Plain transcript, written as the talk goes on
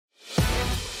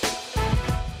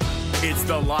It's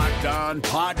the Locked On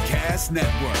Podcast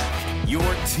Network, your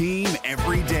team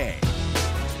every day.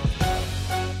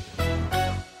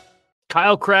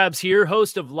 Kyle Krabs here,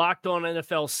 host of Locked On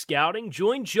NFL Scouting.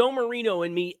 Join Joe Marino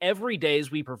and me every day as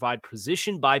we provide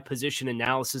position-by-position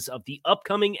analysis of the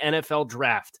upcoming NFL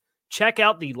Draft. Check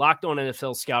out the Locked On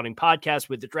NFL Scouting podcast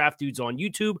with the Draft Dudes on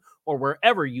YouTube or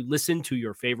wherever you listen to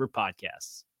your favorite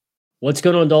podcasts. What's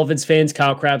going on, Dolphins fans?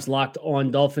 Kyle Krabs, Locked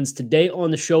On Dolphins. Today on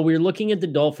the show, we're looking at the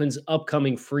Dolphins'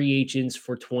 upcoming free agents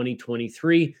for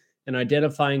 2023 and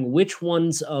identifying which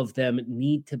ones of them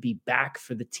need to be back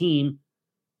for the team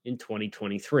in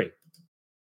 2023.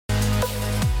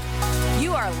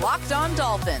 You are Locked On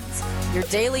Dolphins, your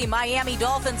daily Miami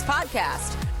Dolphins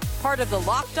podcast, part of the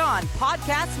Locked On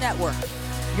Podcast Network,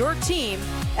 your team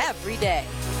every day.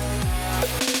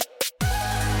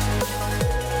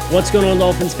 What's going on,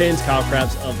 Dolphins fans? Kyle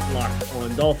Krabs of Locked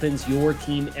On Dolphins, your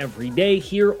team every day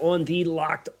here on the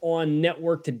Locked On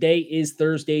Network. Today is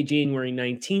Thursday, January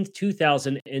 19th,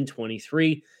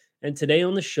 2023. And today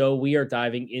on the show, we are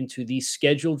diving into the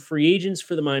scheduled free agents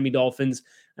for the Miami Dolphins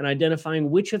and identifying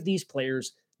which of these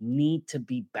players need to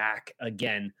be back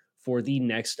again for the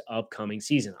next upcoming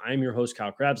season. I am your host,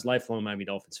 Kyle Krabs, lifelong Miami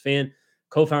Dolphins fan,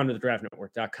 co-founder of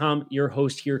thedraftnetwork.com, your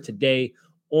host here today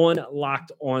on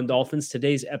Locked On Dolphins.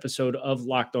 Today's episode of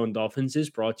Locked On Dolphins is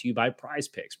brought to you by Prize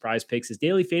Picks. Prize Picks is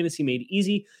daily fantasy made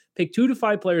easy. Pick 2 to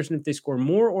 5 players, and if they score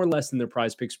more or less than their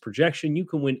Prize Picks projection, you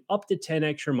can win up to 10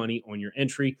 extra money on your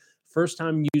entry.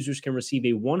 First-time users can receive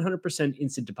a 100%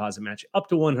 instant deposit match up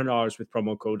to $100 with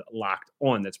promo code Locked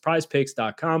On. That's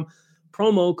prizepicks.com,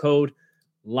 promo code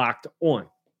Locked On.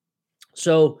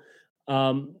 So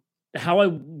how I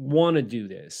want to do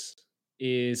this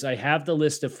is I have the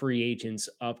list of free agents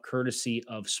up courtesy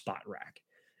of Spot Rack.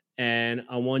 And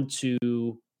I want to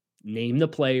name the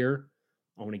player.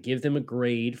 I want to give them a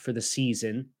grade for the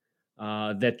season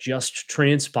that just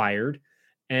transpired.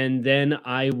 And then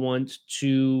I want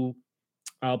to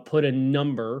put a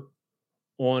number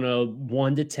on a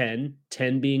 1 to 10,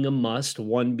 10 being a must,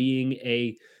 1 being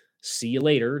a see you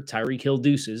later, Tyreek Hill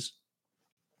deuces,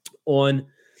 on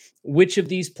which of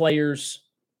these players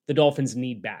the Dolphins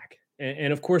need back.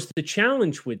 And of course, the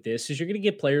challenge with this is you're going to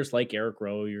get players like Eric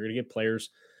Rowe. You're going to get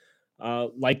players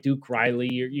like Duke Riley.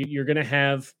 You're going to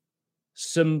have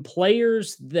some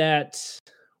players that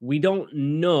we don't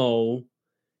know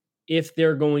if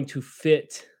they're going to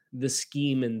fit the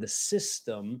scheme and the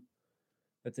system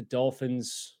that the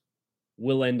Dolphins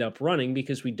will end up running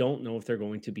because we don't know if they're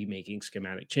going to be making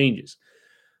schematic changes.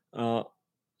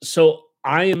 So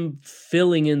I am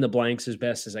filling in the blanks as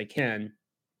best as I can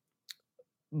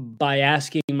by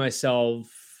asking myself,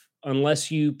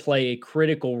 unless you play a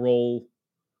critical role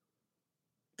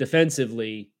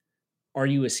defensively, are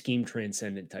you a scheme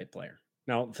transcendent type player?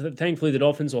 Now, thankfully, the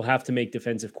Dolphins will have to make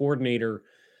defensive coordinator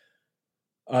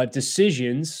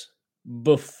decisions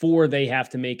before they have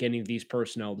to make any of these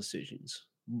personnel decisions.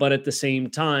 But at the same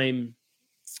time,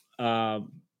 I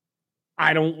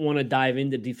don't want to dive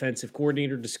into defensive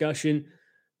coordinator discussion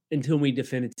until we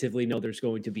definitively know there's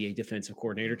going to be a defensive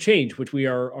coordinator change, which we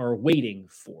are waiting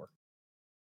for.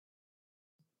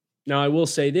 Now, I will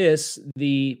say this,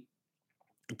 the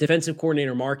defensive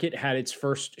coordinator market had its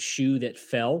first shoe that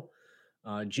fell.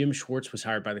 Jim Schwartz was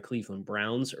hired by the Cleveland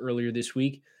Browns earlier this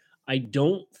week. I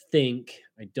don't think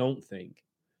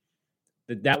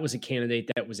that was a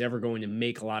candidate that was ever going to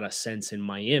make a lot of sense in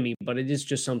Miami, but it is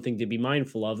just something to be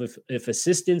mindful of if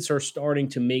assistants are starting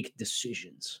to make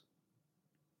decisions.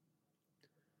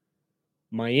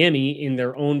 Miami, in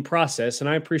their own process, and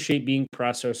I appreciate being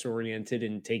process-oriented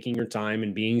and taking your time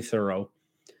and being thorough,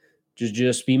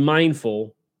 just be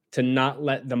mindful to not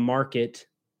let the market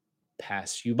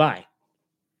pass you by.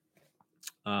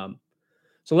 So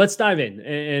let's dive in.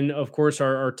 And of course,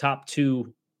 our top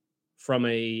 2 from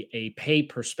a pay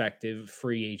perspective,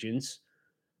 free agents,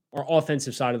 are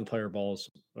offensive side of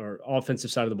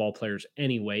the ball players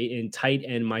anyway, in tight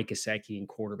end Mike Gesicki and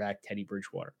quarterback Teddy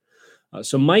Bridgewater.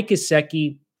 So Mike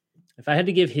Gesicki, if I had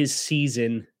to give his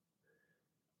season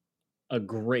a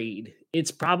grade,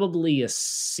 it's probably a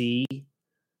C,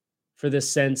 for the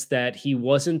sense that he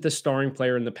wasn't the starring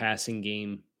player in the passing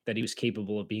game that he was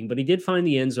capable of being, but he did find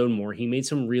the end zone more. He made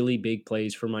some really big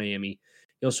plays for Miami.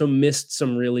 He also missed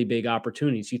some really big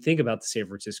opportunities. You think about the San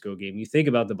Francisco game. You think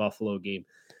about the Buffalo game.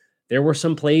 There were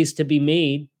some plays to be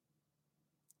made,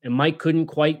 and Mike couldn't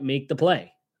quite make the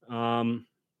play.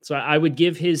 So I would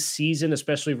give his season,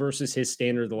 especially versus his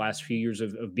standard the last few years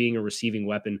of being a receiving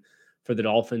weapon for the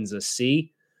Dolphins, a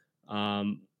C. But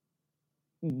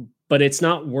it's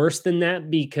not worse than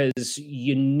that because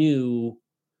you knew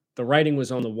the writing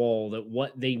was on the wall that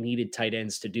what they needed tight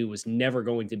ends to do was never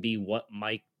going to be what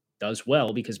Mike does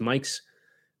well, because Mike's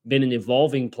been an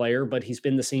evolving player, but he's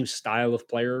been the same style of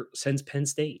player since Penn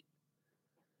State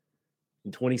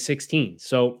in 2016.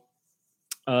 So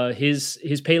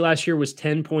his pay last year was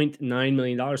 $10.9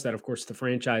 million. That, of course, the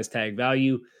franchise tag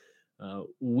value.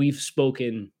 We've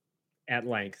spoken at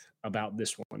length about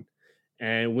this one.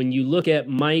 And when you look at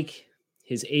Mike,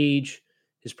 his age,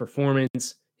 his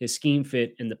performance, his scheme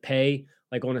fit, and the pay,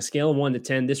 like on a scale of 1 to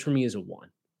 10, this for me is a 1.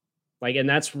 Like, and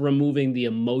that's removing the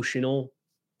emotional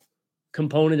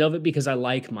component of it, because I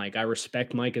like Mike. I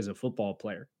respect Mike as a football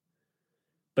player.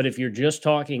 But if you're just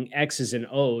talking X's and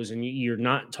O's and you're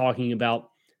not talking about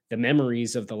the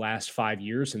memories of the last 5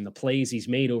 years and the plays he's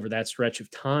made over that stretch of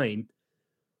time,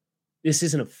 this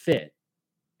isn't a fit.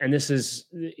 And this is,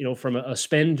 from a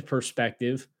spend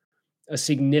perspective, a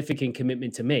significant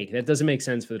commitment to make. That doesn't make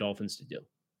sense for the Dolphins to do.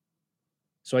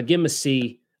 So I'd give him a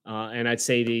C, and I'd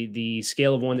say the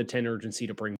scale of 1 to 10 urgency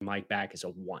to bring Mike back is a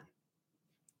 1.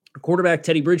 Quarterback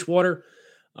Teddy Bridgewater,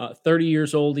 30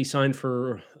 years old. He signed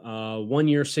for 1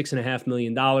 year, $6.5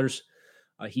 million.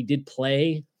 He did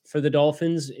play for the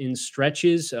Dolphins in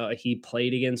stretches. He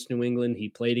played against New England. He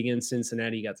played against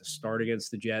Cincinnati. He got to start against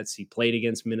the Jets. He played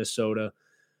against Minnesota.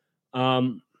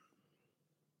 I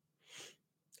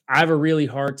have a really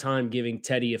hard time giving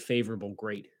Teddy a favorable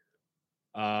grade.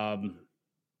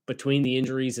 Between the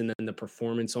injuries and then the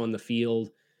performance on the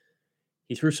field,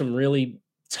 he threw some really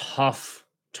tough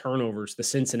turnovers. The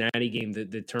Cincinnati game,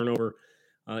 the turnover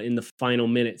in the final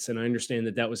minutes, and I understand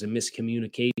that was a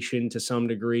miscommunication to some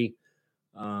degree.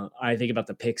 I think about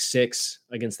the pick 6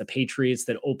 against the Patriots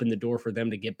that opened the door for them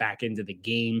to get back into the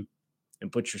game and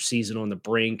put your season on the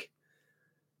brink.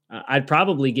 I'd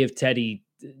probably give Teddy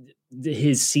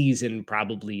his season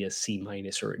probably a C-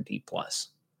 or a D+.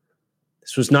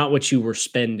 This was not what you were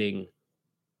spending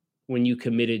when you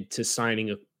committed to signing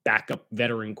a backup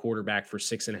veteran quarterback for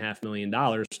 $6.5 million.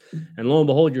 And lo and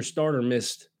behold, your starter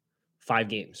missed 5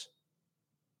 games.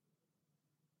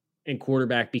 And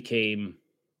quarterback became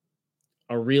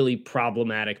a really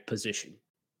problematic position.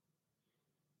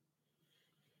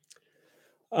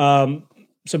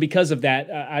 So because of that,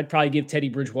 I'd probably give Teddy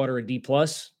Bridgewater a D+.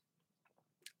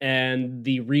 And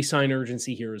the re-sign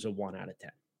urgency here is a 1 out of 10.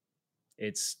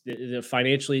 It's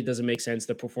financially, it doesn't make sense.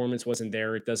 The performance wasn't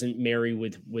there. It doesn't marry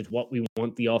with what we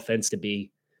want the offense to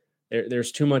be.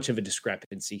 There's too much of a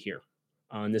discrepancy here,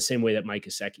 in the same way that Mike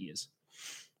Gesicki is.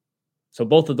 So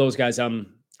both of those guys,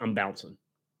 I'm bouncing.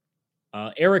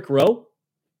 Eric Rowe,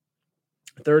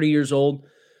 30 years old.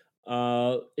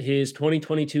 His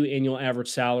 2022 annual average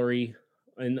salary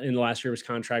in the last year of his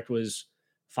contract was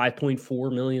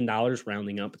 $5.4 million,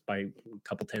 rounding up by a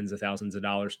couple tens of thousands of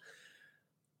dollars.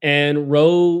 And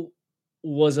Rowe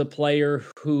was a player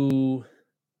who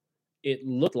it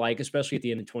looked like, especially at the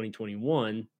end of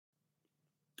 2021,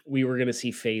 we were going to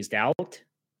see phased out.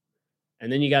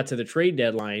 And then you got to the trade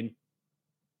deadline,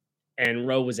 and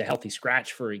Rowe was a healthy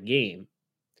scratch for a game.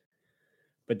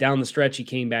 But down the stretch, he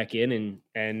came back in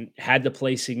and had to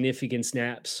play significant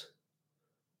snaps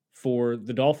for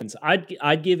the Dolphins.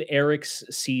 I'd give Eric's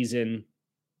season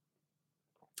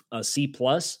a C+.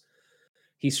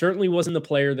 He certainly wasn't the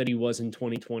player that he was in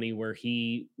 2020, where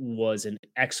he was an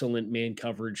excellent man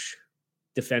coverage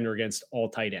defender against all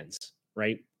tight ends,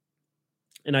 right?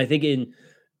 And I think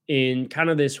in kind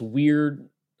of this weird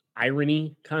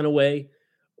irony kind of way,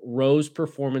 Rowe's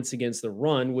performance against the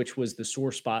run, which was the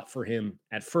sore spot for him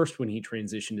at first when he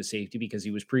transitioned to safety, because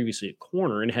he was previously a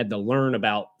corner and had to learn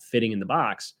about fitting in the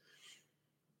box,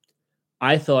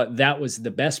 I thought that was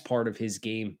the best part of his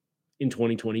game in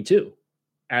 2022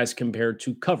 as compared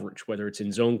to coverage, whether it's in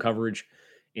zone coverage,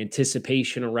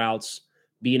 anticipation of routes,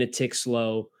 being a tick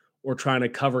slow, or trying to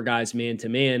cover guys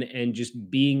man-to-man and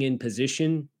just being in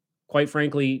position, quite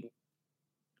frankly,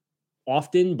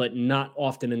 often, but not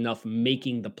often enough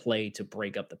making the play to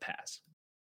break up the pass.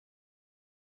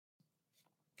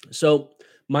 So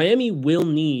Miami will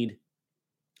need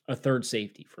a third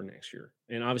safety for next year.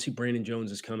 And obviously Brandon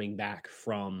Jones is coming back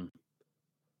from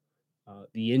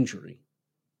the injury.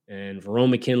 And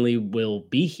Verone McKinley will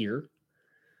be here.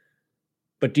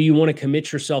 But do you want to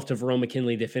commit yourself to Verone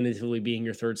McKinley definitively being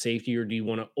your third safety, or do you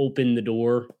want to open the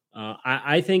door?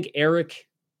 I think Eric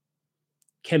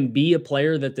can be a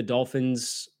player that the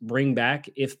Dolphins bring back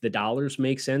if the dollars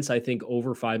make sense. I think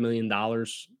over $5 million,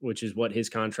 which is what his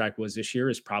contract was this year,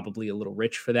 is probably a little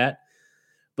rich for that.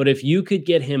 But if you could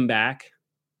get him back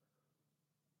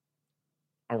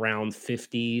around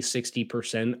 50,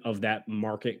 60% of that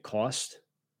market cost,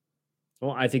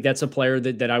 well, I think that's a player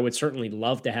that I would certainly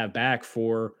love to have back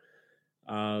for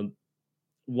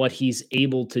what he's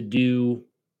able to do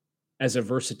as a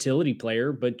versatility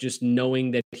player, but just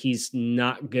knowing that he's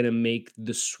not going to make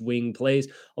the swing plays.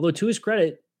 Although to his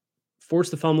credit,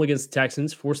 forced the fumble against the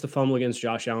Texans, forced the fumble against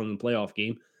Josh Allen in the playoff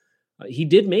game. He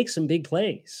did make some big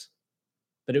plays,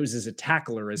 but it was as a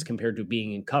tackler as compared to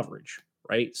being in coverage,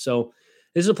 right? So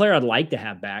this is a player I'd like to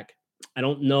have back. I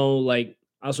don't know, I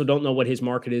also don't know what his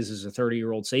market is as a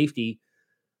 30-year-old safety.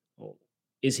 Well,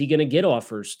 is he going to get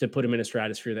offers to put him in a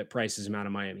stratosphere that prices him out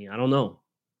of Miami? I don't know.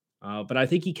 But I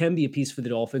think he can be a piece for the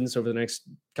Dolphins over the next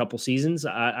couple seasons.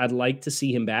 I'd like to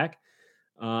see him back.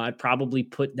 I'd probably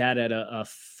put that at a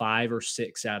 5 or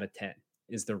 6 out of 10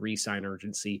 is the re-sign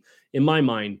urgency in my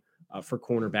mind for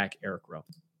cornerback Eric Rowe.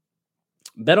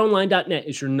 BetOnline.net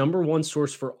is your number one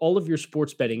source for all of your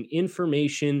sports betting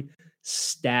information,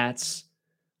 stats,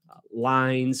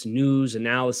 lines, news,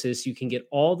 analysis. You can get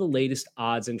all the latest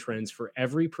odds and trends for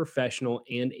every professional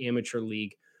and amateur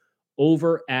league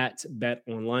over at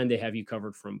BetOnline. They have you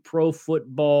covered from pro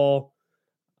football,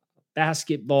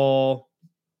 basketball,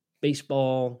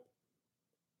 baseball,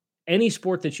 any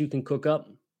sport that you can cook up,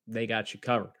 they got you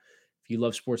covered. If you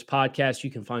love sports podcasts, you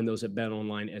can find those at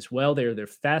BetOnline as well. They are their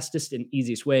fastest and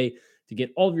easiest way to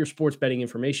get all of your sports betting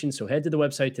information. So head to the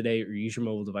website today or use your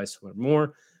mobile device to learn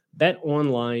more.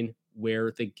 BetOnline,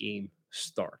 where the game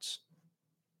starts.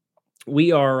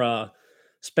 We are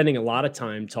spending a lot of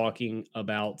time talking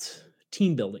about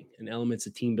team building and elements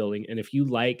of team building. And if you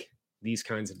like these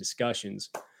kinds of discussions,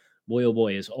 boy, oh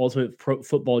boy, is Ultimate Pro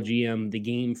Football GM the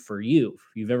game for you. If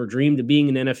you've ever dreamed of being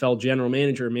an NFL general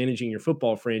manager and managing your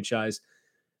football franchise,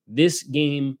 this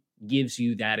game gives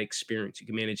you that experience. You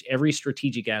can manage every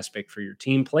strategic aspect for your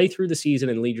team, play through the season,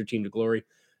 and lead your team to glory.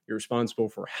 You're responsible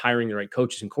for hiring the right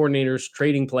coaches and coordinators,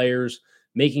 trading players,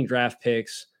 making draft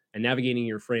picks, and navigating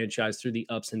your franchise through the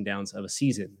ups and downs of a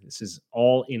season. This is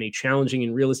all in a challenging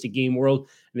and realistic game world,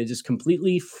 and it is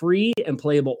completely free and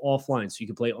playable offline, so you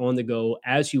can play on the go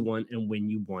as you want and when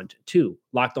you want to.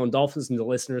 Locked On Dolphins and the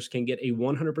listeners can get a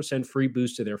 100% free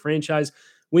boost to their franchise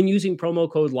when using promo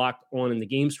code Locked On in the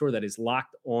game store. That is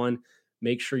Locked On.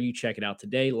 Make sure you check it out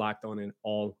today. Locked On in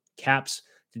all caps.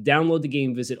 To download the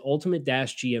game, visit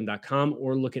ultimate-gm.com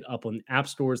or look it up on app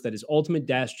stores. That is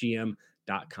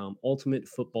ultimate-gm.com. Ultimate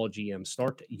Football GM.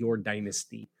 Start your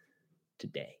dynasty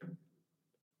today.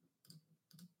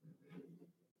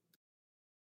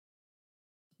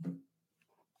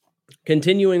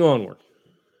 Continuing onward.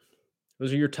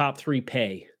 Those are your top 3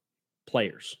 pay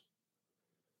players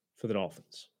for the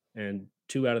Dolphins. And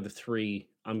 2 out of the 3,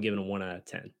 I'm giving a 1 out of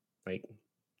 10. Like,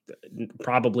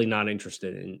 probably not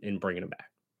interested in bringing him back.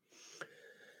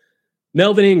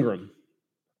 Melvin Ingram,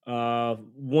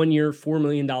 1 year, $4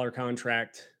 million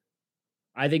contract.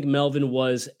 I think Melvin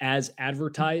was, as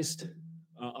advertised,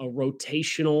 a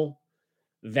rotational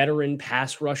veteran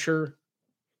pass rusher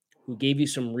who gave you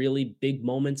some really big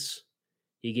moments.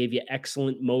 He gave you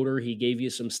excellent motor. He gave you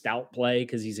some stout play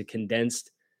because he's a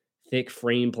condensed, thick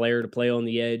frame player to play on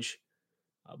the edge,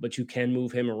 but you can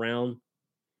move him around.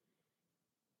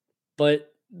 But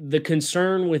the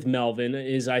concern with Melvin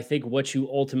is, I think, what you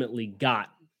ultimately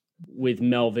got with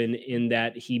Melvin, in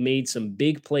that he made some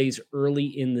big plays early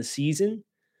in the season,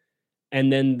 and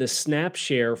then the snap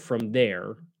share from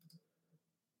there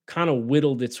kind of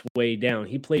whittled its way down.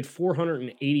 He played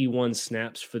 481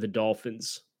 snaps for the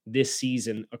Dolphins this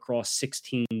season across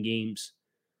 16 games.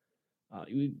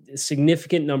 A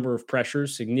significant number of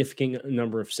pressures, significant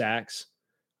number of sacks.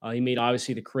 He made,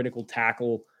 obviously, the critical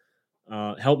tackle,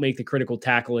 helped make the critical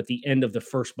tackle at the end of the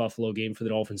first Buffalo game for the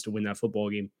Dolphins to win that football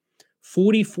game.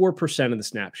 44% of the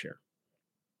snap share.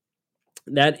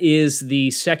 That is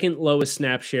the second lowest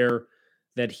snap share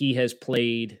that he has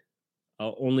played,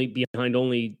 only behind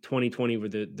 2020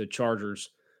 with the Chargers,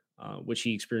 which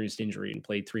he experienced injury and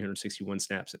played 361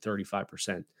 snaps at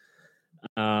 35%,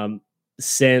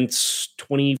 since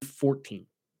 2014.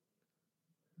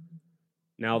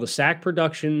 Now, the sack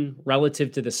production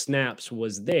relative to the snaps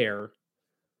was there,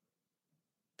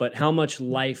 but how much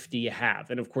life do you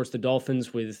have? And, of course, the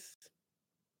Dolphins, with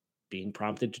being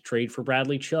prompted to trade for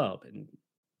Bradley Chubb and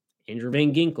Andrew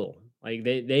Van Ginkel, like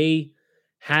they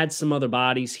had some other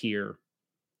bodies here.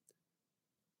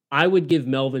 I would give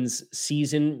Melvin's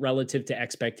season relative to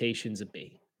expectations a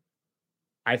B.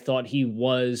 I thought he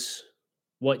was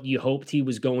what you hoped he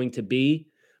was going to be,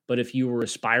 but if you were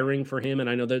aspiring for him, and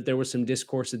I know that there was some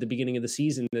discourse at the beginning of the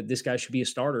season that this guy should be a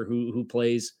starter who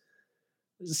plays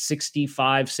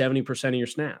 65, 70% of your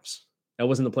snaps. That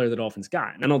wasn't the player the Dolphins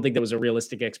got. And I don't think that was a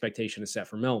realistic expectation to set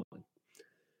for Melvin.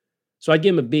 So I'd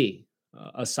give him a B,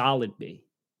 a solid B.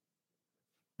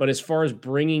 But as far as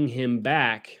bringing him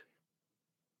back,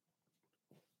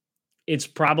 it's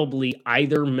probably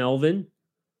either Melvin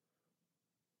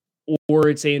or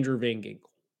it's Andrew Van Ginkel,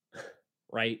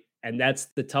 right? And that's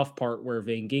the tough part where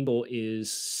Van Ginkel is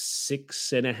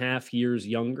 6.5 years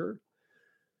younger.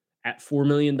 At $4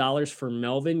 million for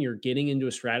Melvin, you're getting into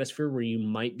a stratosphere where you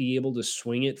might be able to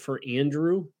swing it for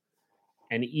Andrew.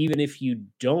 And even if you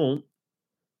don't,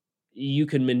 you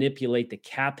can manipulate the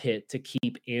cap hit to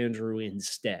keep Andrew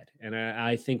instead. And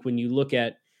I think when you look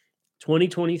at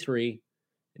 2023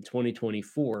 and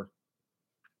 2024,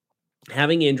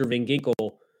 having Andrew Van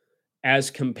Ginkel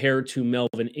as compared to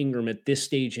Melvin Ingram at this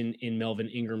stage in Melvin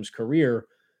Ingram's career,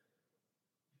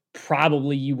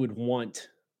 probably you would want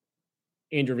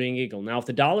Andrew Van Ginkel. Now, if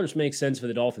the dollars make sense for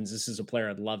the Dolphins, this is a player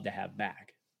I'd love to have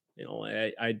back.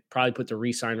 I'd probably put the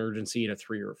re-sign urgency at a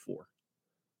 3 or a 4.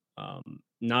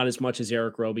 Not as much as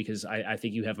Eric Rowe because I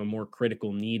think you have a more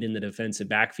critical need in the defensive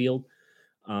backfield.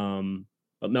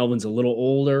 But Melvin's a little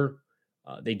older.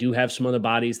 They do have some other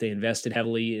bodies. They invested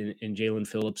heavily in Jalen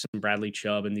Phillips and Bradley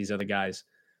Chubb and these other guys.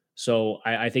 So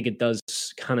I think it does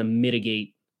kind of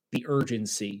mitigate the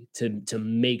urgency to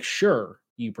make sure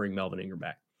you bring Melvin Ingram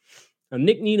back. Now,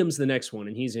 Nick Needham's the next one,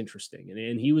 and he's interesting.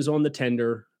 And he was on the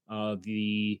tender.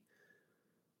 He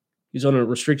was on a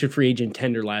restricted free agent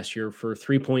tender last year for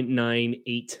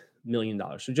 $3.98 million.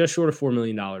 So just short of $4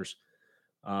 million.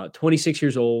 26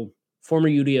 years old, former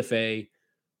UDFA,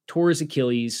 tore his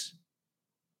Achilles.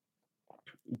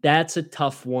 That's a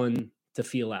tough one to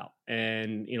feel out.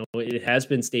 And, it has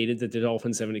been stated that the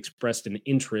Dolphins haven't expressed an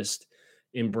interest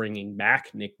in bringing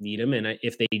back Nick Needham. And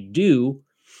if they do,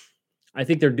 I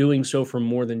think they're doing so for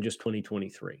more than just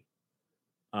 2023.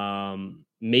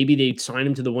 Maybe they sign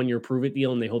him to the 1-year prove-it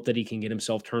deal and they hope that he can get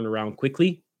himself turned around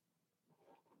quickly.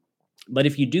 But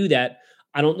if you do that,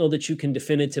 I don't know that you can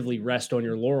definitively rest on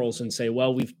your laurels and say,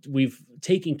 well, we've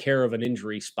taken care of an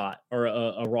injury spot or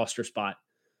a roster spot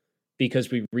because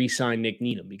we re-signed Nick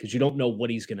Needham, because you don't know what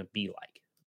he's going to be like.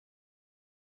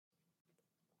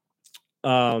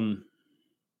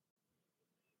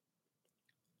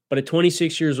 But at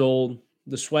 26 years old,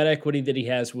 the sweat equity that he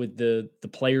has with the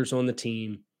players on the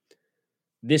team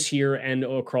this year and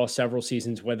across several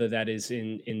seasons, whether that is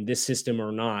in this system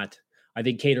or not, I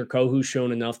think Kader Kohu's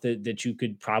shown enough that you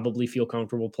could probably feel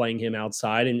comfortable playing him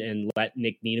outside and let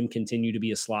Nick Needham continue to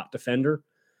be a slot defender.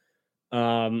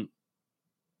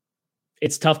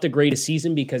 It's tough to grade a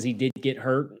season because he did get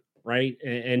hurt, right?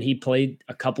 And he played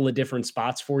a couple of different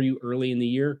spots for you early in the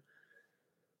year.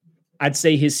 I'd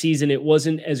say his season, it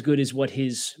wasn't as good as what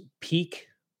his peak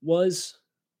was,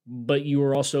 but you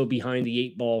were also behind the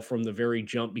 8 ball from the very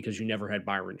jump because you never had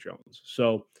Byron Jones.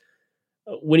 So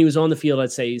when he was on the field,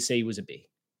 I'd say he was a B.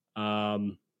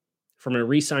 From a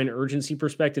re-sign urgency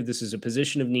perspective, this is a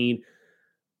position of need.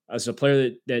 As a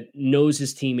player that knows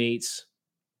his teammates,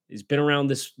 has been around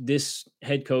this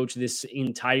head coach this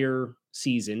entire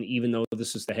season, even though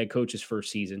this is the head coach's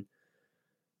first season.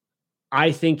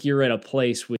 I think you're at a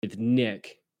place with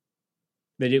Nick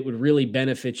that it would really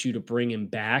benefit you to bring him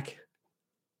back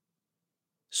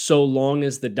so long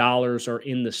as the dollars are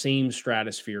in the same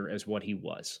stratosphere as what he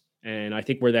was. And I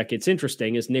think where that gets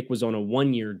interesting is Nick was on a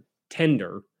 1-year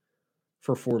tender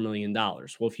for $4 million.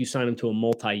 Well, if you sign him to a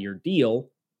multi-year deal,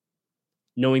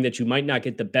 knowing that you might not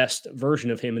get the best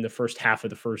version of him in the first half of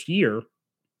the first year,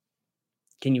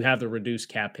 can you have the reduced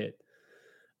cap hit?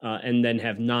 And then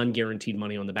have non-guaranteed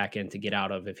money on the back end to get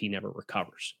out of if he never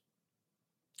recovers.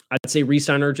 I'd say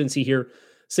re-sign urgency here,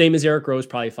 same as Eric Rose,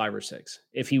 probably 5 or 6.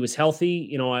 If he was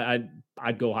healthy,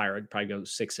 I'd go higher. I'd probably go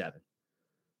 6, 7.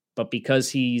 But because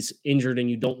he's injured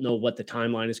and you don't know what the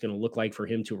timeline is going to look like for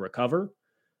him to recover,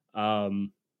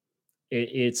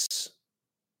 it's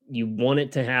you want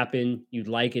it to happen, you'd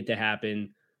like it to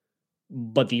happen,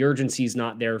 but the urgency is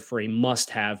not there for a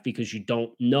must-have because you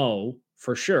don't know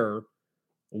for sure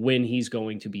when he's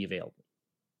going to be available.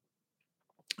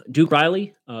 Duke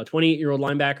Riley, 28-year-old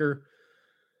linebacker,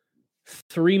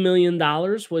 $3 million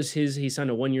was he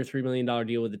signed a 1-year, $3 million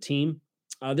deal with the team.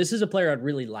 This is a player I'd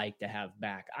really like to have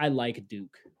back. I like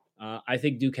Duke. I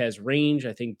think Duke has range.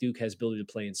 I think Duke has ability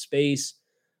to play in space.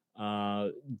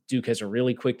 Duke has a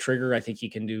really quick trigger. I think he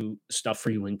can do stuff for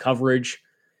you in coverage.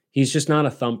 He's just not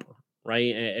a thumper,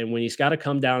 right? And when he's got to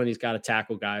come down and he's got to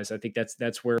tackle guys, I think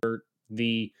that's where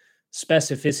the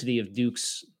specificity of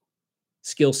Duke's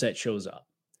skill set shows up.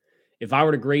 If I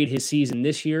were to grade his season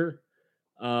this year,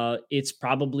 it's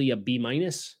probably a B-.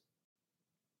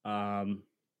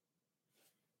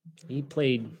 He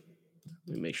played,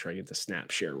 let me make sure I get the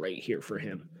snap share right here for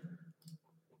him.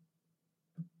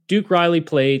 Duke Riley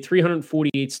played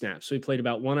 348 snaps, so he played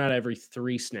about 1 out of every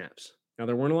 3 snaps. Now,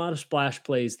 there weren't a lot of splash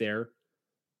plays there,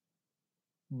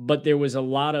 but there was a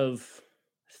lot of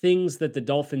things that the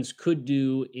Dolphins could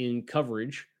do in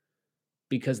coverage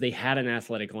because they had an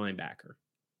athletic linebacker.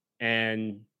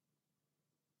 And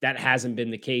that hasn't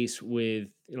been the case with,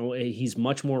 he's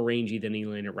much more rangy than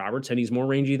Elandon Roberts, and he's more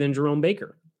rangy than Jerome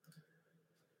Baker.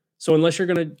 So unless you're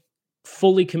going to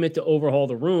fully commit to overhaul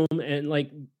the room, and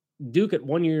like Duke at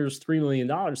 1 year's $3 million,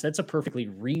 that's a perfectly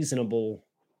reasonable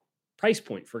price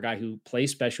point for a guy who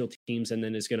plays special teams and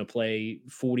then is going to play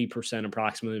 40%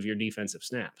 approximately of your defensive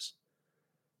snaps.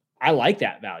 I like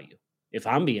that value, if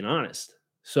I'm being honest.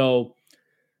 So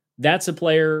that's a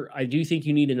player. I do think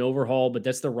you need an overhaul, but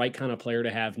that's the right kind of player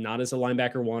to have, not as a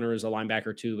linebacker 1 or as a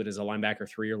linebacker 2, but as a linebacker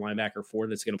 3 or linebacker 4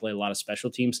 that's going to play a lot of special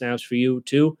team snaps for you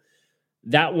too.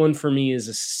 That one for me is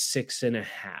a 6.5.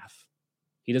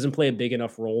 He doesn't play a big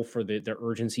enough role for the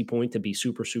urgency point to be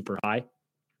super, super high.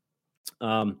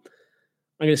 I'm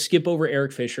going to skip over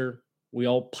Eric Fisher. We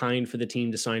all pined for the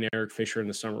team to sign Eric Fisher in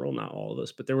the summer. Well, not all of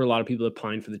us, but there were a lot of people that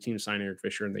pined for the team to sign Eric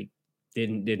Fisher, and they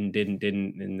didn't.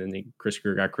 And then Chris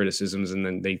Greer got criticisms, and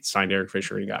then they signed Eric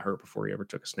Fisher and he got hurt before he ever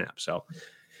took a snap. So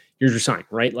here's your sign,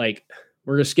 right? Like,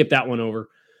 we're going to skip that one over.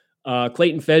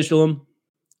 Clayton Fejedelem,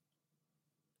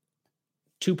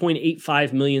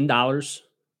 $2.85 million. He's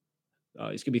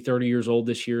going to be 30 years old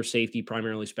this year. Safety,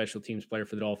 primarily special teams player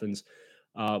for the Dolphins.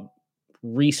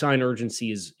 Re-sign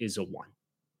urgency is a 1.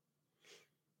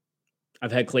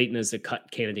 I've had Clayton as the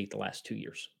cut candidate the last 2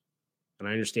 years. And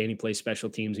I understand he plays special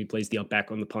teams. He plays the up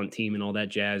back on the punt team and all that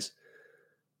jazz.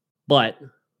 But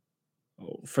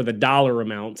for the dollar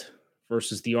amount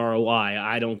versus the ROI,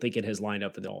 I don't think it has lined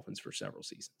up for the Dolphins for several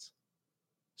seasons.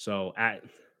 So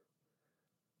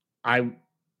I'd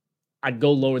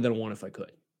go lower than a 1 if I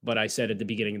could. But I said at the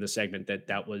beginning of the segment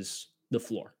that was the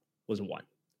floor, was a 1,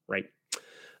 right?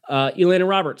 Elandon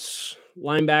Roberts,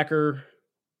 linebacker,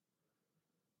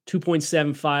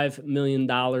 $2.75 million,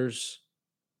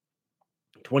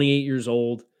 28 years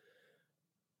old.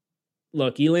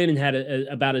 Look, Elandon had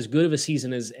about as good of a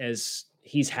season as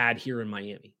he's had here in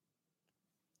Miami.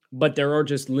 But there are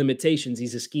just limitations.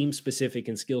 He's a scheme-specific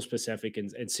and skill-specific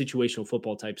and situational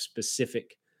football type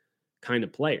specific kind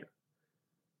of player.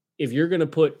 If you're going to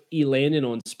put Elandon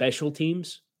on special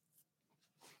teams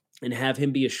and have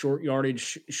him be a short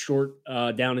yardage, short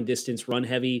down and distance, run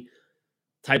heavy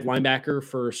type linebacker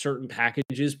for certain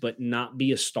packages, but not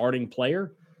be a starting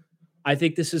player, I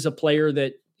think this is a player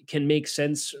that can make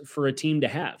sense for a team to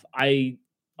have. I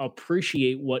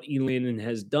appreciate what Elandon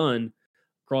has done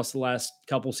across the last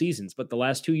couple seasons, but the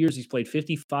last 2 years he's played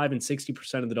 55 and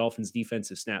 60% of the Dolphins'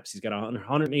 defensive snaps. He's got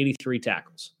 183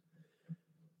 tackles.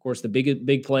 Of course, the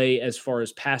big play as far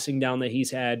as passing down that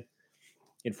he's had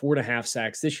in 4.5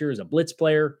 sacks this year is a blitz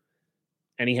player,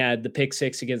 and he had the pick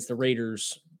 6 against the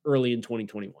Raiders early in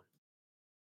 2021.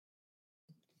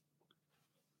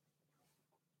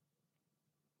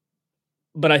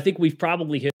 But I think we've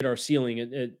probably hit our ceiling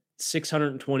at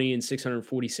 620 and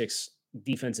 646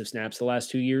 defensive snaps the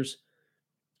last 2 years.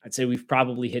 I'd say we've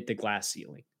probably hit the glass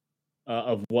ceiling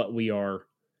of what we are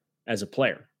as a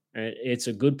player. And it's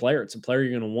a good player. It's a player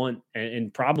you're going to want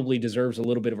and probably deserves a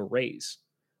little bit of a raise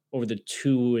over the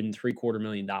 $2.75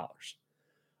 million.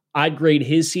 I'd grade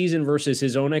his season versus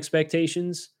his own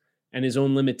expectations and his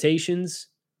own limitations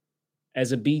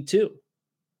as a B2.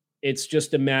 It's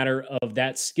just a matter of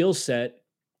that skill set.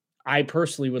 I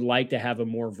personally would like to have a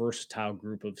more versatile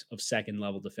group of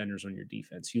second-level defenders on your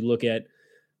defense. You look at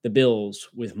the Bills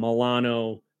with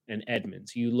Milano and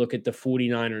Edmonds. You look at the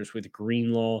 49ers with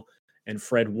Greenlaw and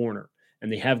Fred Warner,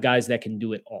 and they have guys that can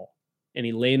do it all. And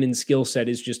Elandon's skill set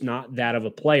is just not that of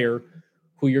a player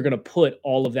who you're going to put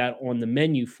all of that on the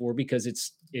menu for, because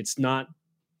it's not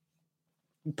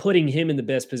putting him in the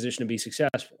best position to be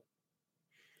successful.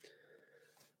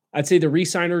 I'd say the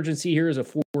re-sign urgency here is a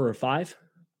 4 or a 5.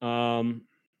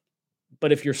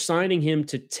 But if you're signing him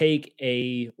to take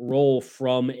a role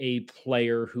from a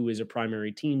player who is a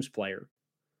primary teams player,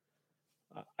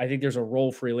 I think there's a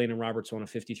role for Elandon Roberts on a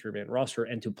 53-man roster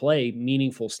and to play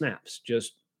meaningful snaps,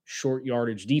 just short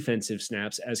yardage defensive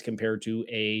snaps as compared to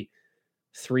a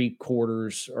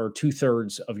 3/4 or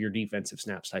 2/3 of your defensive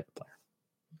snaps type of player.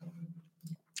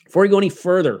 Before we go any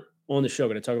further on the show, I'm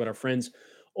going to talk about our friends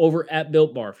over at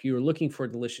Built Bar. If you are looking for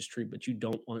a delicious treat, but you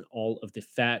don't want all of the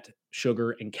fat,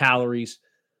 sugar, and calories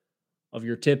of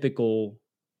your typical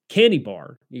candy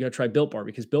bar, you got to try Built Bar,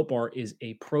 because Built Bar is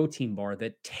a protein bar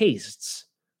that tastes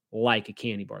like a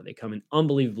candy bar. They come in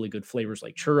unbelievably good flavors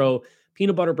like churro,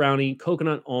 peanut butter brownie,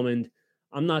 coconut almond.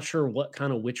 I'm not sure what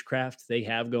kind of witchcraft they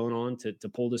have going on to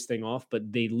pull this thing off,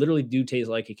 but they literally do taste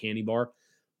like a candy bar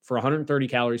for 130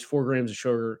 calories, 4 grams of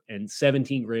sugar, and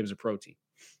 17 grams of protein.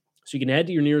 So you can head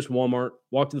to your nearest Walmart,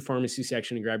 walk to the pharmacy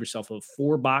section and grab yourself a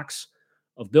 4-box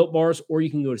of Built Bars, or you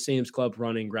can go to Sam's Club,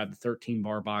 run and grab the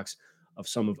 13-bar box of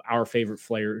some of our favorite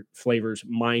flavors.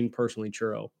 Mine, personally,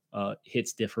 churro,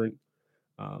 hits different.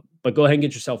 But go ahead and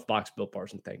get yourself a box of Built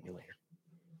Bars and thank me later.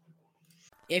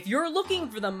 If you're looking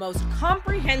for the most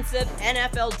comprehensive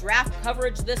NFL draft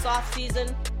coverage this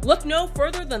offseason, look no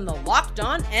further than the Locked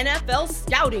On NFL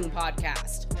Scouting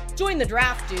Podcast. Join the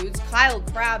draft dudes, Kyle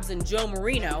Krabs and Joe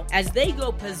Marino, as they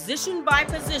go position by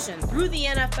position through the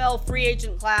NFL free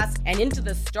agent class and into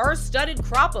the star-studded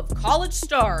crop of college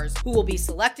stars who will be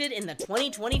selected in the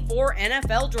 2024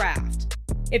 NFL Draft.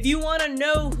 If you want to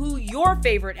know who your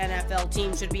favorite NFL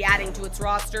team should be adding to its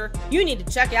roster, you need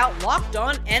to check out Locked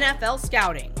On NFL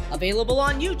Scouting, available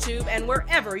on YouTube and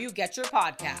wherever you get your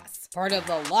podcasts. Part of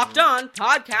the Locked On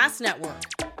Podcast Network,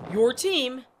 your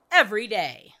team every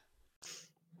day.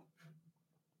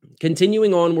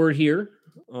 Continuing onward here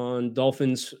on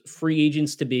Dolphins free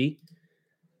agents to be,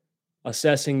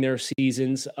 assessing their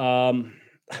seasons. Adam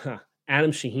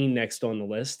Shaheen next on the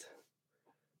list.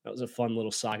 That was a fun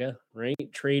little saga, right?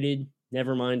 Traded,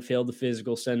 never mind, failed the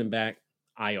physical, send him back,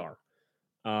 IR.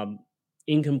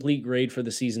 Incomplete grade for the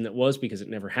season that was because it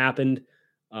never happened.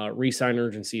 Resign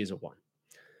urgency is a 1.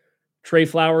 Trey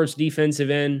Flowers, defensive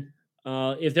end.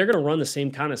 If they're going to run the same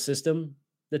kind of system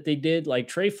that they did, like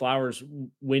Trey Flowers,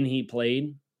 when he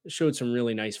played, showed some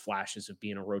really nice flashes of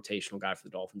being a rotational guy for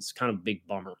the Dolphins. It's kind of a big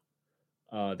bummer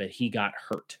that he got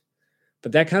hurt.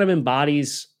 But that kind of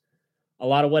embodies a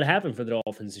lot of what happened for the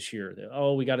Dolphins this year.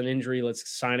 We got an injury. Let's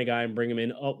sign a guy and bring him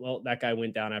in. Oh, well, that guy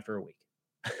went down after a week.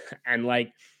 And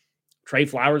like Trey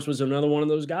Flowers was another one of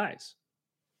those guys.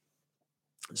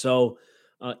 So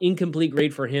incomplete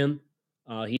grade for him.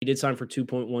 He did sign for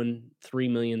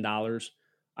 $2.13 million.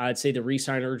 I'd say the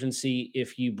re-sign urgency,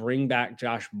 if you bring back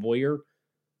Josh Boyer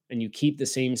and you keep the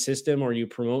same system or you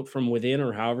promote from within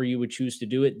or however you would choose to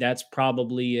do it, that's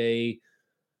probably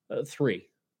a 3.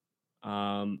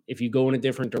 If you go in a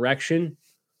different direction,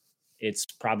 it's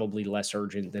probably less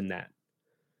urgent than that.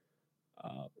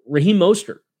 Raheem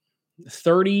Mostert,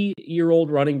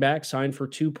 30-year-old running back, signed for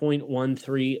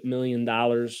 $2.13 million.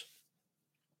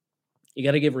 You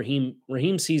got to give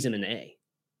Raheem's season an A,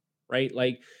 right?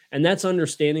 Like, and that's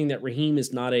understanding that Raheem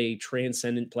is not a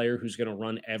transcendent player who's going to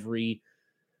run every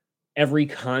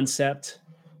concept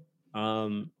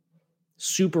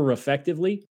super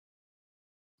effectively.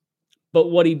 But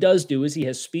what he does do is he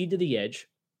has speed to the edge.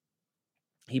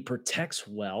 He protects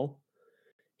well.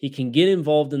 He can get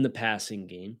involved in the passing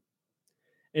game.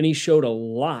 And he showed a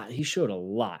lot. He showed a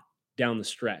lot down the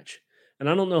stretch. And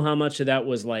I don't know how much of that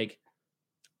was like,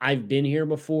 I've been here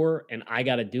before and I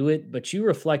got to do it. But you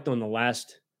reflect on the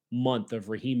last month of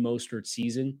Raheem Mostert's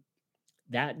season,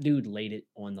 that dude laid it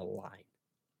on the line.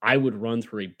 I would run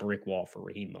through a brick wall for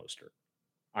Raheem Mostert.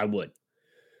 I would.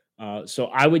 So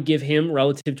I would give him,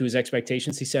 relative to his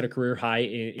expectations, he set a career high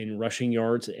in rushing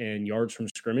yards and yards from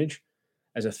scrimmage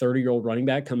as a 30-year-old running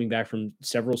back coming back from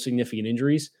several significant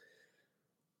injuries.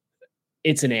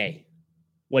 It's an A.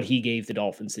 What he gave the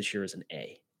Dolphins this year is an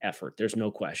A effort. There's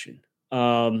no question.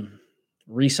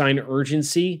 Resign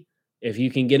urgency, if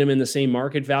you can get him in the same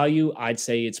market value, I'd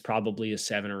say it's probably a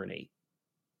 7 or an 8.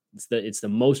 It's the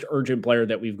most urgent player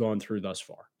that we've gone through thus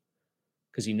far.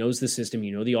 Because he knows the system.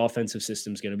 You know the offensive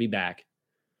system is going to be back.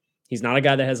 He's not a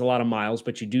guy that has a lot of miles,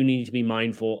 but you do need to be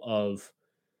mindful of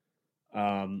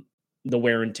the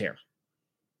wear and tear.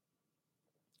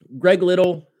 Greg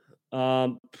Little,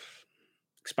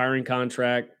 expiring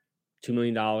contract, $2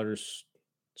 million,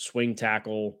 swing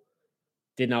tackle,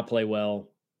 did not play well.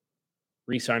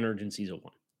 Resign urgency is a 1.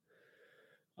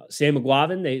 Sam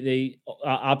McGuavin, they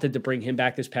opted to bring him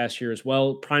back this past year as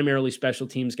well. Primarily special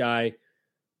teams guy.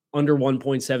 Under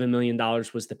 $1.7 million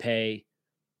was the pay.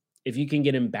 If you can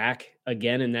get him back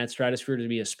again in that stratosphere to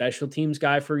be a special teams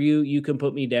guy for you, you can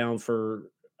put me down for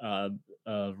a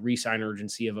re-sign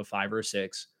urgency of a 5 or a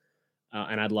 6.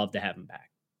 And I'd love to have him back.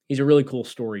 He's a really cool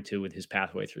story, too, with his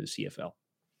pathway through the CFL.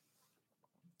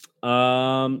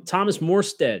 Thomas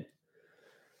Morstead,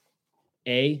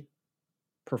 A.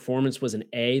 Performance was an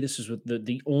A. This is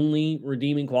the only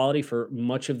redeeming quality for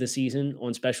much of the season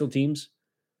on special teams.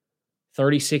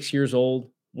 36 years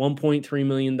old, $1.3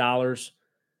 million.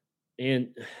 And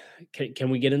can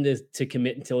we get him to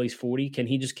commit until he's 40? Can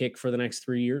he just kick for the next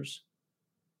 3 years?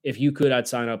 If you could, I'd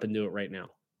sign up and do it right now.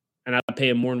 And I'd pay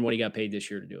him more than what he got paid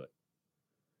this year to do it.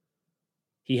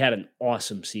 He had an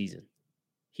awesome season.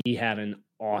 A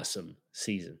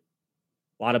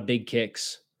lot of big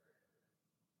kicks.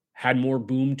 Had more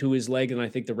boom to his leg than I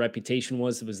think the reputation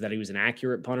was that he was an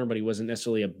accurate punter, but he wasn't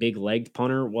necessarily a big-legged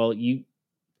punter. Well,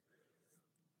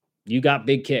 You got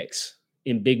big kicks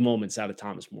in big moments out of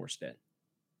Thomas Morstead.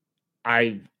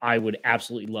 I would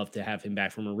absolutely love to have him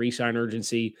back from a re-sign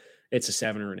urgency. It's a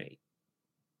 7 or an 8.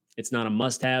 It's not a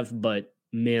must-have, but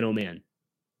man, oh man,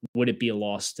 would it be a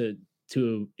loss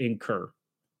to incur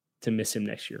to miss him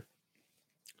next year.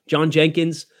 John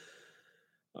Jenkins,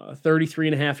 33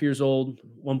 and a half years old,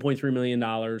 $1.3 million.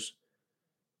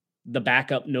 The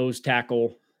backup nose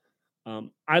tackle.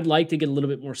 I'd like to get a little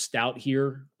bit more stout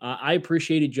here. I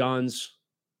appreciated John's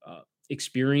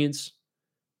experience,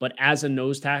 but as a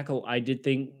nose tackle, I did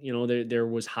think, there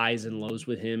was highs and lows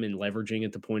with him and leveraging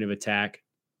at the point of attack.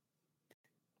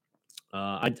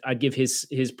 I'd give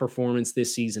his performance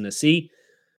this season a C.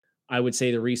 I would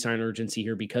say the re-sign urgency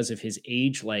here because of his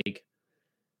age, like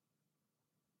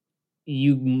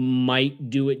you might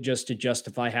do it just to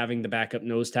justify having the backup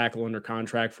nose tackle under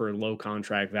contract for a low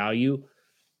contract value,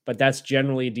 but that's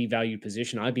generally a devalued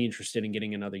position. I'd be interested in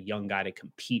getting another young guy to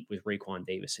compete with Raekwon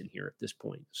Davis in here at this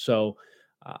point. So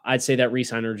I'd say that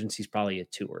re-sign urgency is probably a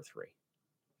 2 or 3.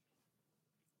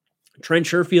 Trent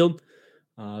Sherfield,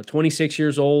 26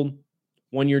 years old,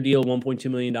 1-year deal, $1.2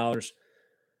 million.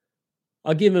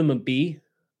 I'll give him a B.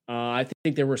 I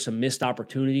think there were some missed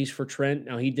opportunities for Trent.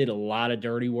 Now, he did a lot of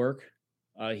dirty work.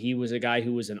 He was a guy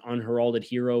who was an unheralded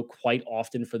hero quite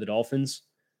often for the Dolphins.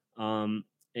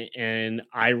 And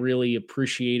I really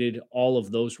appreciated all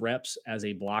of those reps as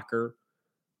a blocker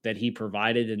that he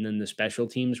provided, and then the special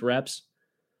teams reps.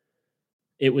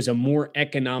 It was a more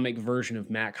economic version of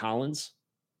Matt Collins.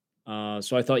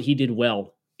 So I thought he did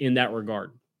well in that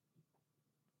regard.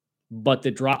 But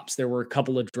the drops, there were a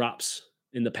couple of drops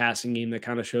in the passing game that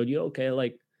kind of showed you, okay,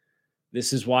 like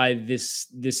this is why this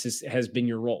has been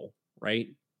your role, right?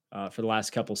 For the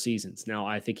last couple seasons. Now,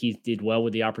 I think he did well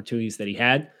with the opportunities that he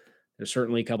had. There's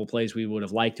certainly a couple plays we would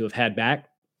have liked to have had back.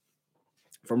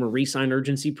 From a re-sign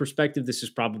urgency perspective, this is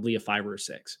probably a 5 or a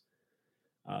 6.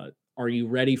 Are you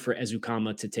ready for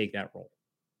Ezukanma to take that role?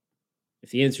 If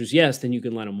the answer is yes, then you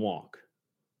can let him walk.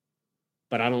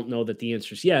 But I don't know that the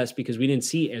answer is yes because we didn't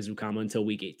see Ezukanma until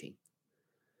week 18.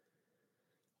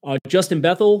 Justin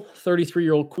Bethel,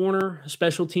 33-year-old corner,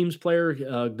 special teams player,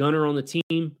 gunner on the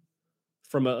team.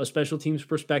 From a special teams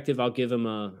perspective, I'll give him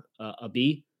a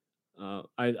B.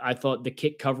 I thought the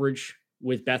kick coverage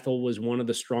with Bethel was one of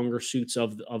the stronger suits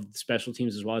of the special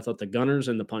teams as well. I thought the gunners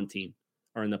and the punt team,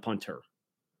 or in the punter,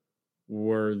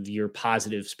 were your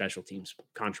positive special teams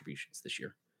contributions this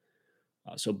year.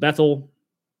 So Bethel,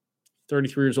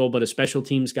 33 years old, but a special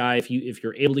teams guy. If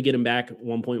you're able to get him back,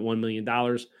 $1.1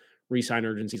 million, re-sign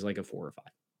urgency is like a 4 or 5.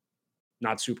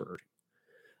 Not super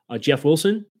urgent. Jeff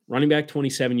Wilson, running back,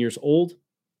 27 years old.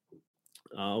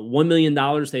 $1 million.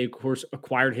 They, of course,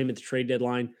 acquired him at the trade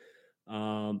deadline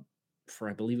for,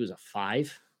 I believe it was a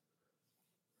 5.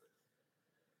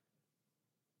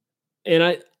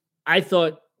 And I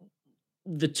thought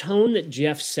the tone that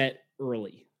Jeff set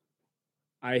early,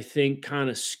 I think, kind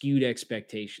of skewed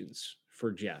expectations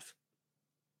for Jeff.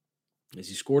 As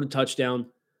he scored a touchdown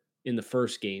in the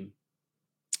first game,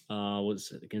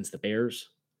 was it against the Bears?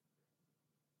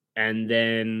 And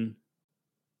then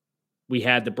we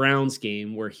had the Browns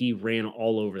game where he ran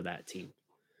all over that team.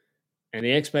 And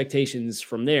the expectations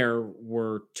from there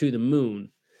were to the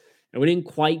moon. And we didn't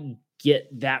quite get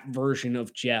that version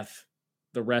of Jeff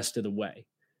the rest of the way.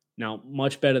 Now,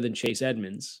 much better than Chase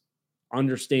Edmonds,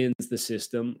 understands the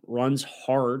system, runs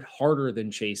harder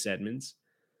than Chase Edmonds.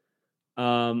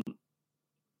 I'd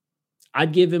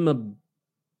give him a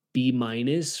B-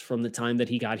 from the time that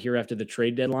he got here after the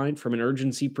trade deadline. From an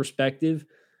urgency perspective,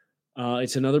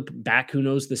 it's another back who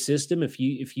knows the system. If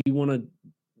you want to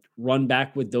run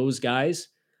back with those guys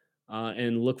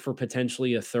and look for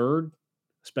potentially a third,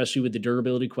 especially with the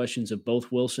durability questions of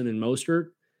both Wilson and Mostert,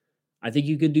 I think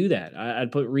you could do that.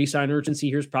 I'd put re-sign urgency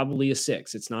here's probably a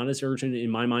 6. It's not as urgent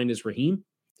in my mind as Raheem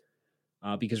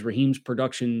because Raheem's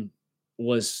production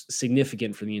was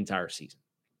significant for the entire season.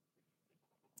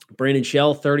 Brandon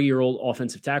Shell, 30-year-old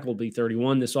offensive tackle, will be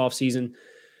 31 this offseason.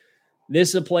 This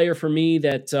is a player for me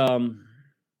that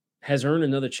has earned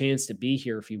another chance to be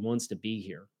here if he wants to be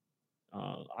here.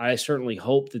 I certainly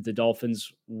hope that the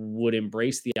Dolphins would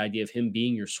embrace the idea of him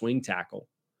being your swing tackle.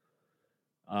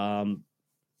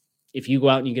 If you go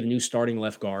out and you get a new starting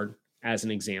left guard, as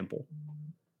an example,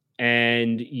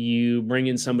 and you bring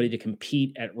in somebody to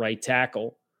compete at right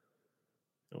tackle,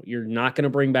 you're not going to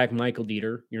bring back Michael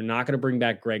Dieter. You're not going to bring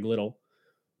back Greg Little.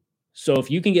 So if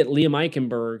you can get Liam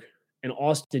Eichenberg and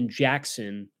Austin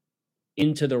Jackson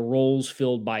into the roles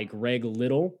filled by Greg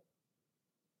Little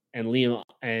and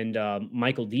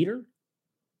Michael Dieter,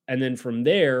 and then from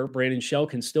there, Brandon Shell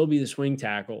can still be the swing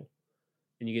tackle,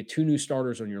 and you get 2 new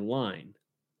starters on your line.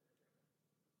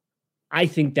 I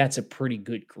think that's a pretty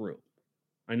good group.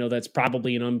 I know that's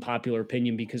probably an unpopular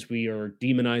opinion because we are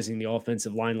demonizing the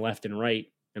offensive line left and right,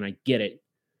 and I get it.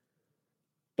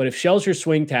 But if Shell's your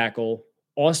swing tackle,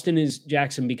 Austin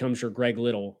Jackson becomes your Greg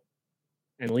Little,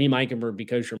 and Liam Eichenberg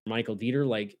becomes your Michael Dieter,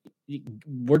 like,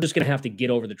 we're just going to have to get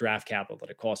over the draft capital that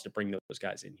it costs to bring those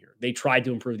guys in here. They tried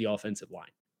to improve the offensive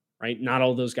line, right? Not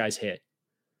all those guys hit.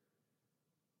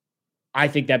 I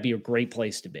think that'd be a great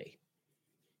place to be.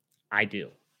 I do.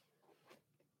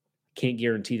 Can't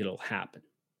guarantee that it'll happen.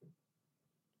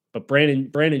 But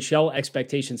Brandon Shell,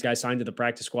 expectations guy signed to the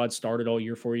practice squad, started all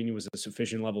year for you, and he was a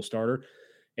sufficient level starter.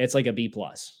 It's like a B+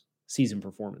 season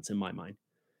performance in my mind.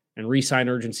 And re-sign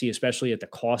urgency, especially at the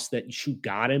cost that you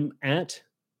got him at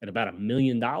about $1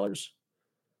 million,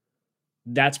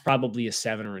 that's probably a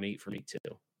 7 or an 8 for me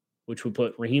too, which would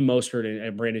put Raheem Mostert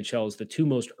and Brandon Shell as the two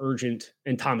most urgent,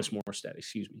 and Thomas Morstead,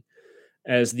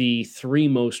 as the three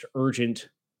most urgent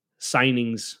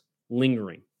signings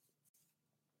lingering.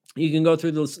 You can go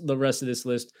through the rest of this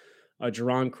list.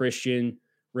 Jerron Christian,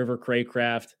 River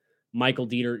Craycraft, Michael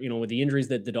Dieter. With the injuries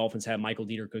that the Dolphins have, Michael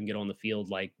Dieter couldn't get on the field.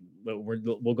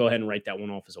 We'll go ahead and write that one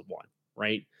off as a 1,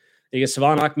 right? They get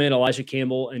Savon Ahmed, Elijah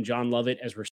Campbell, and John Lovett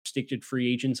as restricted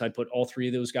free agents. I'd put all three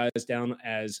of those guys down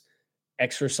as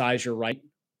exercise your right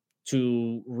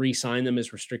to re-sign them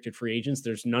as restricted free agents.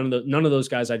 There's none of those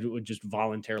guys I would just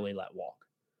voluntarily let walk.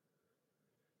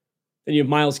 Then you have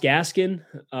Myles Gaskin.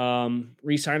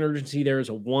 Re-sign urgency there is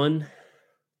a 1.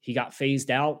 He got phased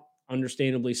out,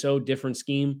 understandably so. Different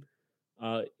scheme.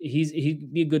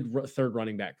 He'd be a good third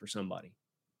running back for somebody.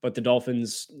 But the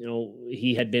Dolphins,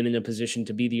 he had been in a position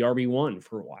to be the RB1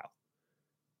 for a while.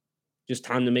 Just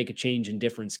time to make a change, and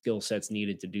different skill sets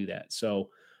needed to do that.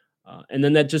 So, and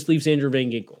then that just leaves Andrew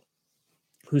Van Ginkel,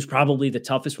 who's probably the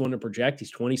toughest one to project. He's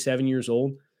 27 years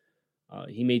old.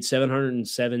 He made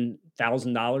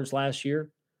 $707,000 last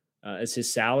year as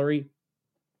his salary.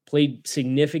 Played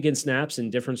significant snaps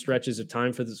in different stretches of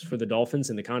time for the Dolphins,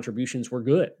 and the contributions were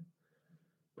good,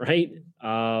 right?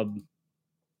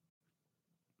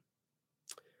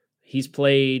 He's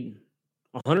played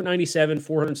 197,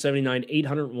 479,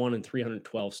 801, and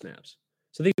 312 snaps.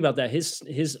 So think about that.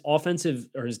 His offensive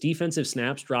or his defensive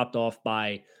snaps dropped off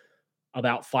by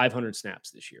about 500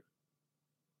 snaps this year.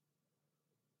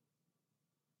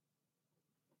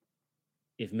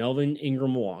 If Melvin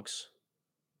Ingram walks,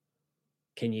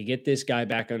 can you get this guy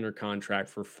back under contract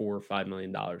for $4 or $5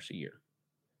 million a year?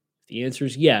 If the answer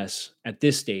is yes, at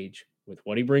this stage, with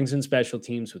what he brings in special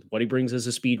teams, with what he brings as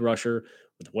a speed rusher,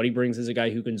 with what he brings as a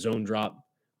guy who can zone drop,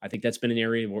 I think that's been an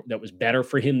area that was better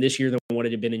for him this year than what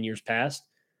it had been in years past.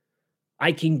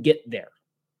 I can get there.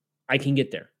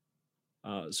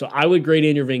 So I would grade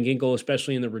Andrew Van Ginkel,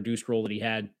 especially in the reduced role that he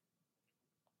had.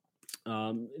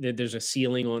 There's a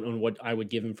ceiling on what I would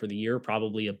give him for the year,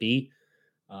 probably a B,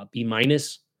 B-.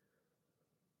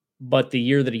 But the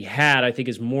year that he had, I think,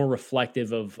 is more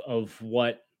reflective of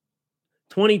what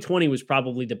 2020 was.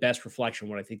 Probably the best reflection of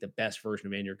what I think the best version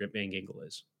of Andrew Van Ginkel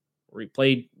is, where he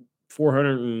played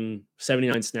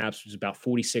 479 snaps, which is about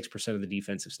 46% of the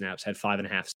defensive snaps, had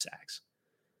 5.5 sacks,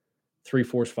 3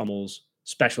 forced fumbles,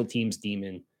 special teams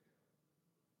demon.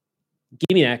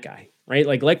 Give me that guy, right?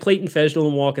 Like, let Clayton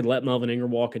Fejedelem walk and let Melvin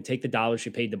Ingram walk, and take the dollars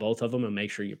you paid to both of them, and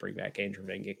make sure you bring back Andrew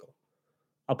Van Ginkel.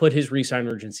 I'll put his re-sign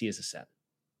urgency as a 7.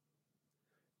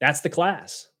 That's the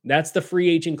class. That's the free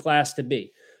agent class to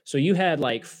be. So you had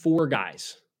like 4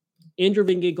 guys: Andrew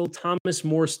Van Ginkel, Thomas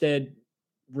Morstead,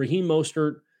 Raheem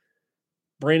Mostert,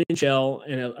 Brandon Shell,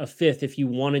 and a 5th if you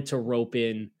wanted to rope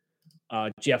in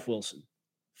Jeff Wilson.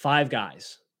 5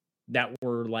 guys that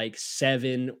were like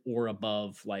 7 or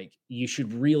above. Like, you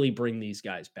should really bring these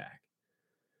guys back.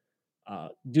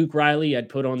 Duke Riley, I'd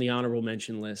put on the honorable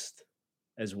mention list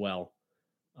as well.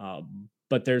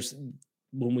 But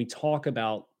when we talk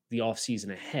about the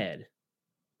offseason ahead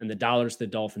and the dollars the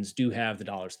Dolphins do have, the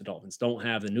dollars the Dolphins don't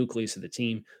have, the nucleus of the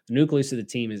team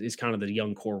is kind of the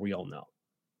young core we all know.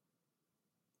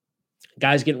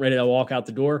 Guys getting ready to walk out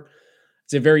the door.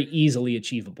 It's a very easily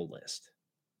achievable list.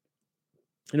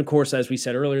 And of course, as we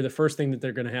said earlier, the first thing that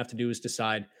they're going to have to do is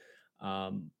decide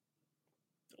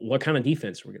what kind of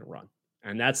defense we're going to run.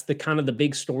 And that's the kind of the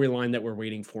big storyline that we're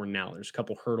waiting for now. There's a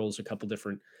couple hurdles, a couple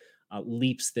different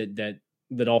leaps that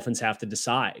the Dolphins have to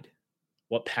decide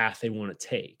what path they want to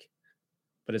take.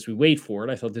 But as we wait for it,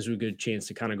 I thought this was a good chance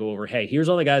to kind of go over, hey, here's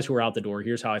all the guys who are out the door.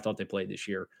 Here's how I thought they played this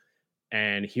year.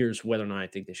 And here's whether or not I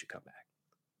think they should come back.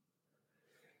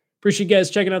 Appreciate you guys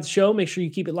checking out the show. Make sure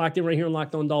you keep it locked in right here on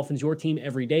Locked On Dolphins, your team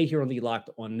every day here on the Locked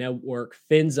On Network.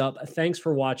 Fins up. Thanks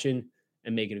for watching,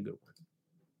 and make it a good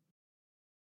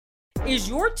one. Is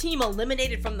your team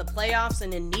eliminated from the playoffs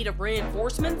and in need of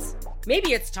reinforcements?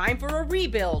 Maybe it's time for a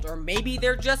rebuild, or maybe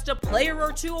they're just a player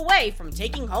or two away from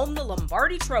taking home the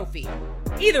Lombardi Trophy.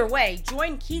 Either way,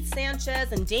 join Keith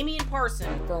Sanchez and Damian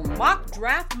Parson for Mock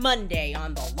Draft Monday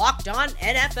on the Locked On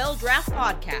NFL Draft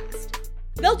Podcast.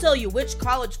 They'll tell you which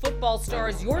college football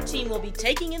stars your team will be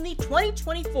taking in the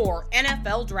 2024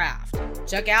 NFL Draft.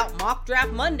 Check out Mock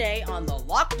Draft Monday on the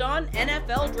Locked On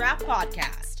NFL Draft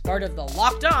Podcast, part of the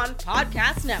Locked On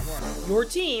Podcast Network, your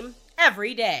team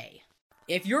every day.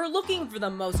 If you're looking for the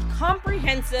most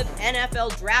comprehensive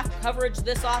NFL draft coverage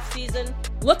this offseason,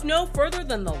 look no further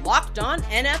than the Locked On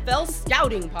NFL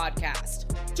Scouting Podcast.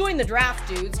 Join the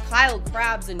draft dudes, Kyle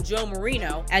Krabs and Joe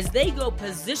Marino, as they go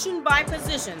position by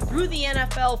position through the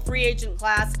NFL free agent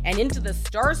class and into the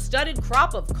star-studded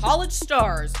crop of college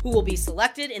stars who will be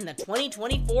selected in the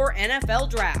 2024 NFL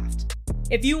Draft.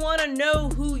 If you want to know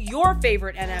who your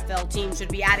favorite NFL team should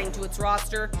be adding to its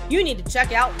roster, you need to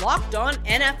check out Locked On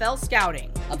NFL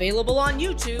Scouting, available on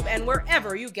YouTube and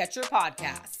wherever you get your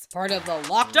podcasts. Part of the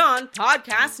Locked On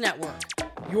Podcast Network,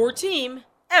 your team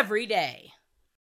every day.